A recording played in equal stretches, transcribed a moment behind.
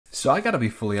So I gotta be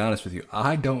fully honest with you.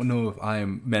 I don't know if I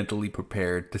am mentally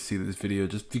prepared to see this video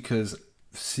just because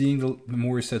seeing the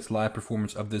Morissette's live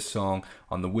performance of this song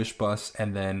on the Wish Bus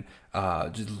and then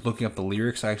just looking up the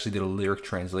lyrics. I actually did a lyric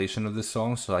translation of this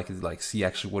song so I could like see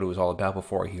actually what it was all about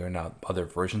before I hear now other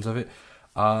versions of it.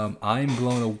 I'm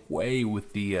blown away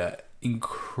with the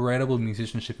incredible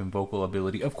musicianship and vocal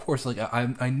ability. Of course, like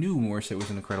I knew Morissette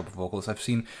was an incredible vocalist. I've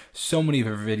seen so many of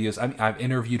her videos. I've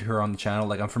interviewed her on the channel.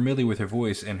 Like I'm familiar with her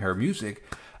voice and her music.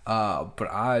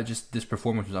 But this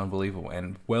performance was unbelievable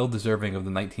and well deserving of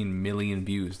the 19 million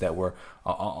views that were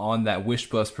on that Wish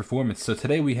Bus performance. So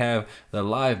today we have the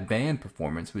live band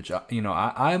performance, which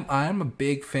I'm a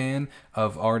big fan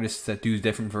of artists that do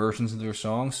different versions of their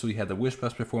songs. So we had the Wish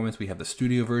Bus performance, we have the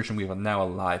studio version, we have now a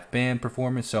live band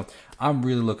performance. So I'm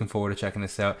really looking forward to checking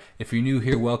this out. If you're new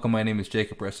here, welcome. My name is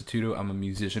Jacob Restituto. I'm a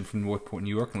musician from Northport,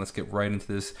 New York, and let's get right into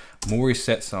this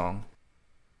Morissette song.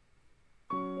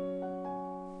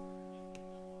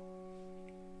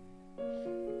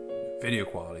 Video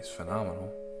quality is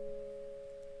phenomenal.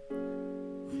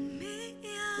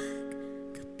 Umiiyak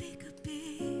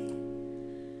gabi-gabi,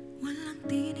 walang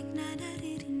tinig na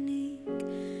naririnig,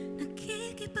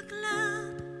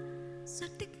 nakikipaglab sa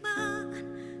digmaan,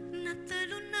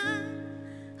 natalo na,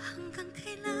 hanggang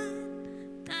kailan,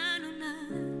 talo na,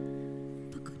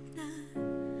 pagod na,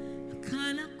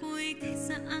 akala ko'y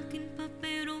kaysa akin pa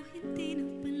pero hindi na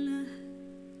pala.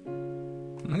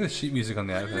 Look at the sheet music on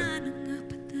the iPad.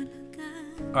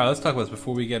 Alright, let's talk about this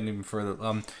before we get even further.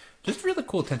 Just really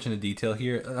cool attention to detail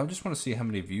here. I just want to see how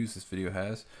many views this video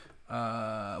has.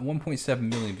 1.7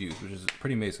 million views, which is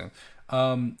pretty amazing.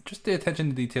 Just the attention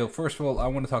to detail. First of all, I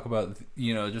want to talk about,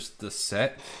 just the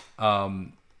set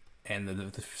and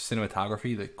the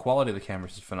cinematography. The quality of the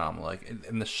cameras is phenomenal. Like,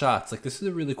 and the shots, like this is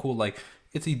a really cool, like,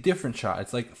 it's a different shot.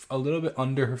 It's like a little bit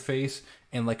under her face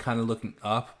and like kind of looking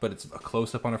up, but it's a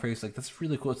close up on her face. Like that's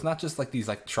really cool. It's not just like these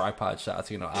like tripod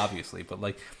shots, obviously, but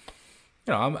like,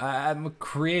 I'm a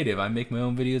creative. I make my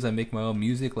own videos. I make my own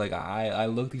music. Like I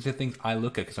look, these are things I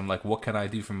look at because I'm like, what can I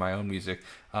do for my own music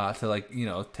to like,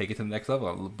 take it to the next level?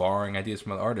 I'm borrowing ideas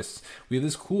from other artists. We have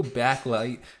this cool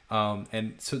backlight, and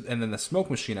then the smoke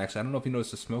machine. Actually, I don't know if you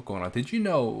noticed the smoke going on. Did you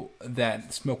know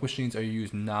that smoke machines are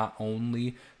used not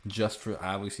only just for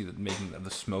obviously the making of the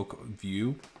smoke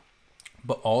view,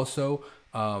 but also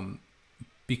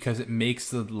because it makes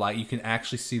the light, you can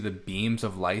actually see the beams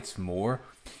of lights more.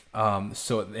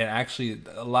 So it actually,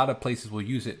 a lot of places will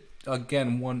use it.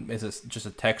 Again, one is just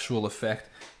a textual effect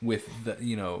with the,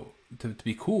 to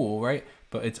be cool, right?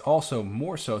 But it's also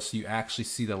more so you actually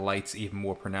see the lights even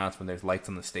more pronounced when there's lights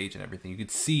on the stage and everything. You could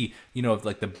see,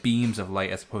 like the beams of light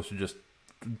as opposed to just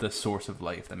the source of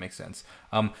light, if that makes sense.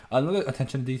 Another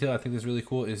attention to detail I think is really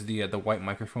cool is the white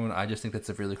microphone. I just think that's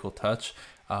a really cool touch,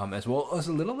 as well as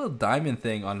a little diamond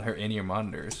thing on her in-ear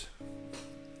monitors.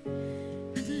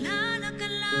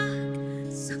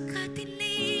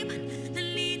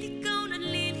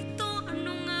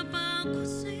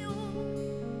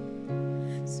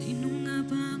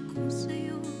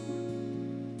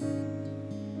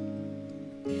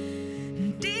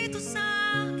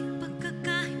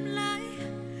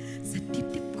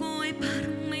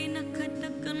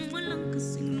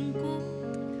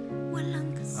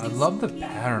 I love the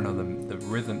pattern of the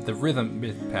rhythm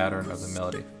pattern of the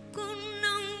melody.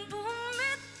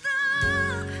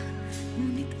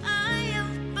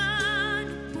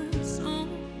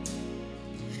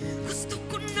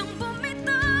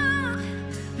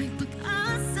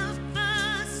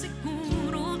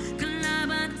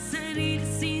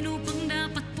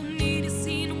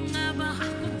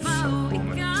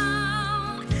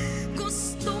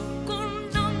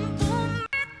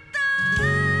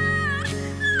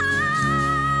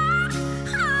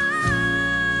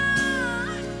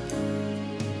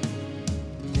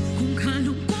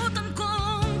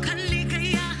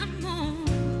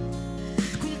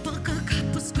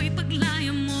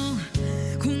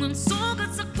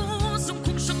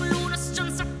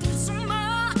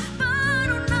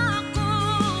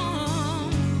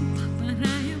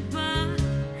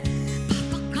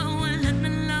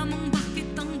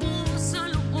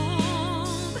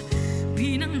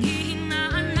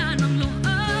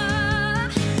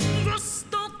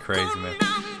 Crazy, man.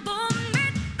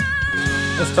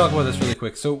 Let's talk about this really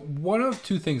quick. So one of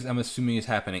two things I'm assuming is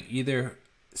happening. Either,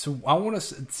 so I want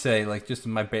to say, like, just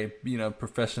in my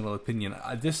professional opinion,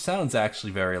 this sounds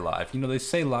actually very live. They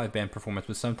say live band performance,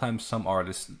 but sometimes some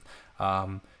artists,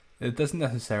 it doesn't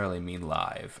necessarily mean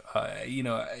live.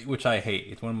 Which I hate.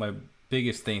 It's one of my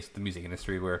biggest things in the music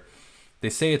industry where they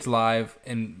say it's live,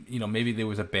 and maybe there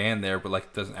was a band there, but like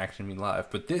it doesn't actually mean live.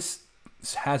 But this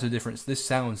has a difference. This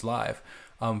sounds live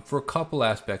for a couple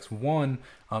aspects. One,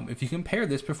 if you compare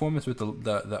this performance with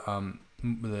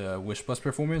the Wish Bus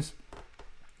performance,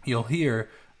 you'll hear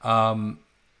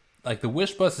like the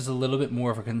Wish Bus is a little bit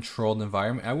more of a controlled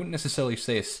environment. I wouldn't necessarily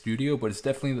say a studio, but it's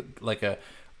definitely like a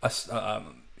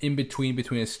in between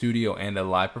a studio and a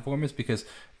live performance, because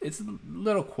it's a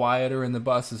little quieter and the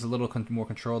bus is a little more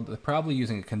controlled. They're probably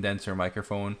using a condenser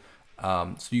microphone.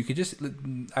 So you could just,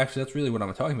 actually that's really what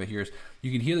I'm talking about here, is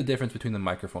you can hear the difference between the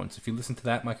microphones. If you listen to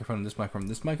that microphone and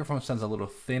this microphone sounds a little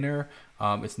thinner.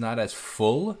 It's not as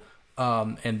full.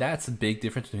 And that's a big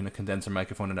difference between a condenser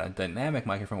microphone and a dynamic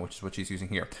microphone, which is what she's using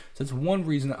here. So that's one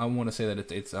reason I want to say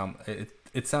that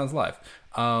it sounds live.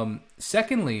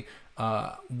 Secondly,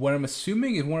 what I'm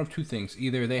assuming is one of two things.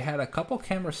 Either they had a couple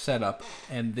cameras set up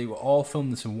and they were all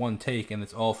filmed this in one take and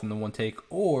it's all from the one take,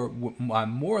 or what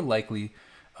I'm more likely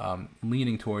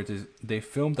leaning towards is they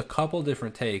filmed a couple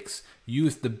different takes,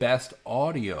 used the best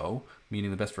audio, meaning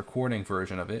the best recording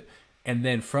version of it, and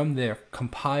then from there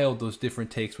compiled those different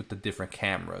takes with the different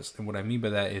cameras. And what I mean by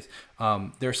that is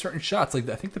there are certain shots, like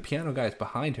I think the piano guy is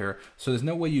behind her, so there's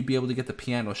no way you'd be able to get the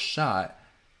piano shot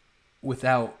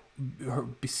without her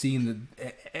seeing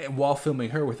while filming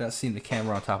her without seeing the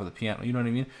camera on top of the piano. You know what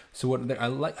I mean? So what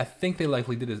I think they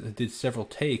likely did is did several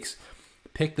takes,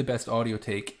 picked the best audio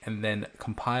take, and then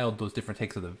compiled those different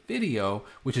takes of the video,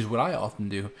 which is what I often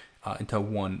do, into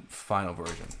one final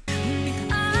version.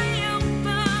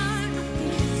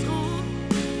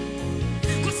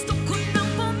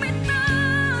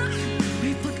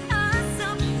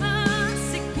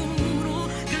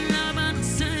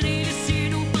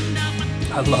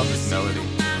 I love this melody.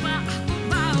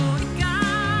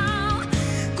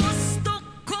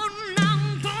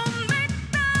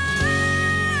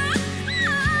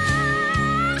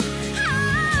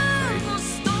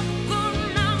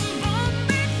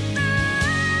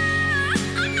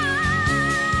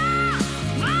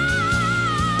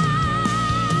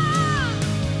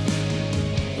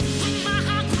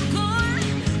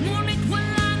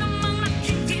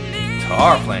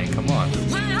 Guitar playing, come on.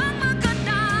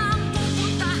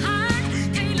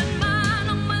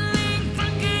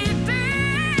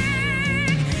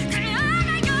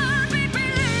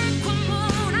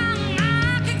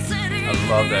 I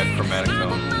love that chromatic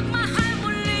tone.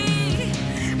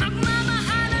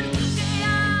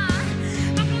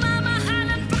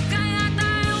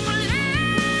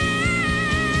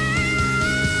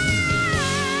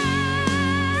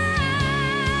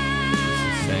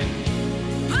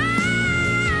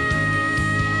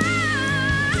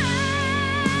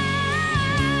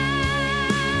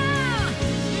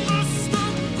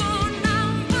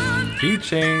 Key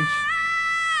change.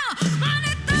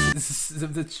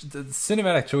 The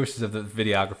cinematic choices of the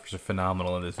videographers are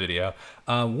phenomenal in this video.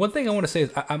 One thing I want to say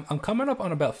is I'm coming up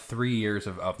on about 3 years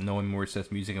of knowing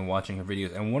Morissette's music and watching her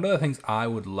videos. And one of the things I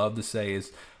would love to say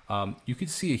is you could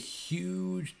see a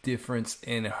huge difference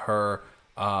in her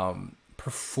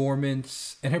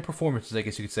performance, I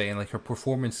guess you could say, and like her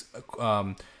performance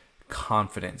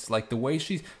confidence. Like the way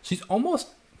she's almost...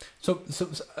 So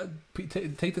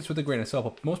take this with a grain of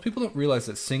salt. But most people don't realize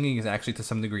that singing is actually to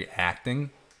some degree acting,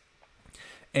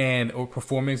 or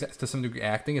performing is to some degree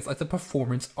acting. It's like the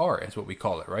performance art is what we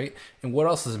call it, right? And what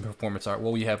else is in performance art?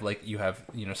 Well, you have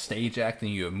stage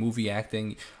acting, you have movie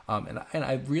acting, and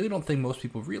I really don't think most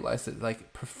people realize that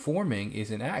like performing is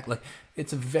an act. Like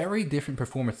it's a very different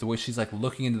performance. The way she's like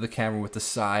looking into the camera with the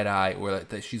side eye, or like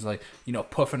that she's like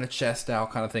puffing her chest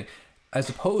out kind of thing, as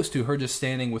opposed to her just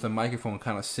standing with a microphone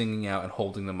kind of singing out and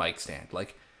holding the mic stand.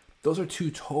 Like, those are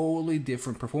two totally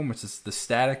different performances, the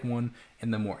static one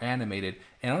and the more animated.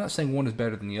 And I'm not saying one is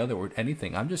better than the other or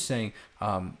anything. I'm just saying,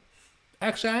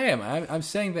 actually I am. I'm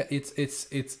saying that it's I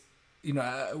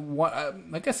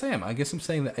guess I am. I guess I'm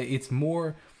saying that it's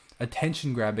more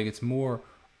attention grabbing. It's more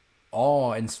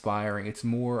awe inspiring. It's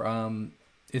more,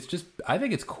 it's just, I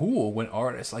think it's cool when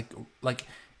artists like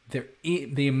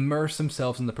they immerse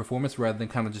themselves in the performance rather than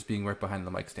kind of just being right behind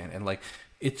the mic stand, and like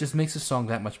it just makes the song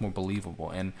that much more believable.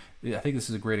 And I think this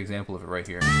is a great example of it right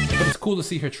here. But it's cool to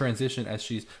see her transition as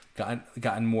she's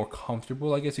gotten more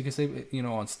comfortable, I guess you could say,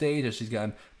 on stage, as she's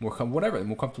gotten more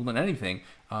more comfortable than anything.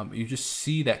 You just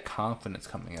see that confidence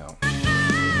coming out.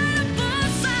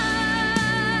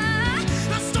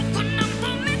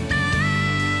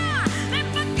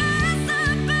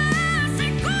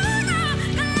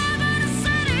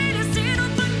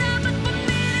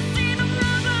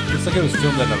 It's like it was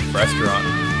filmed at a restaurant.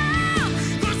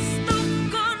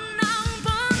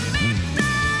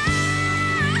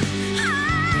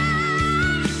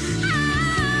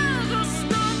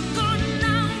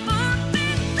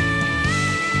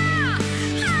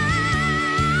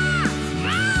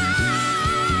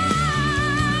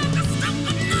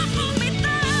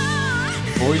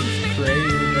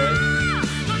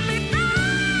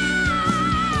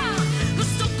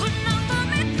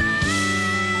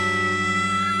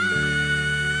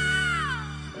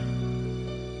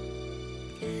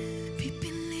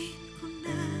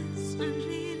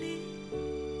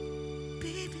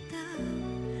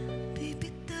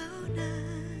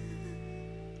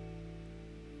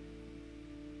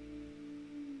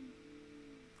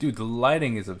 Dude, the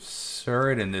lighting is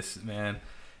absurd in this, man.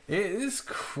 It is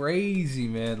crazy,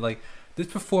 man. Like, this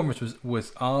performance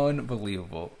was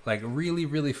unbelievable. Like, really,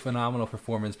 really phenomenal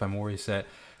performance by Morissette.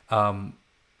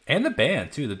 And the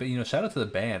band too. Shout out to the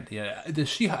band. Yeah, does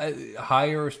she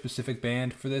hire a specific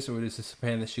band for this, or is this a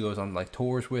band that she goes on like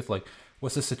tours with? Like,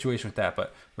 what's the situation with that?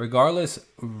 But regardless,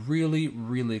 really,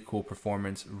 really cool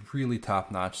performance, really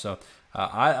top notch. So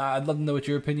I'd love to know what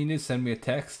your opinion is. Send me a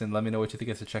text and let me know what you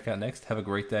think I should check out next. Have a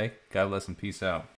great day. God bless and peace out.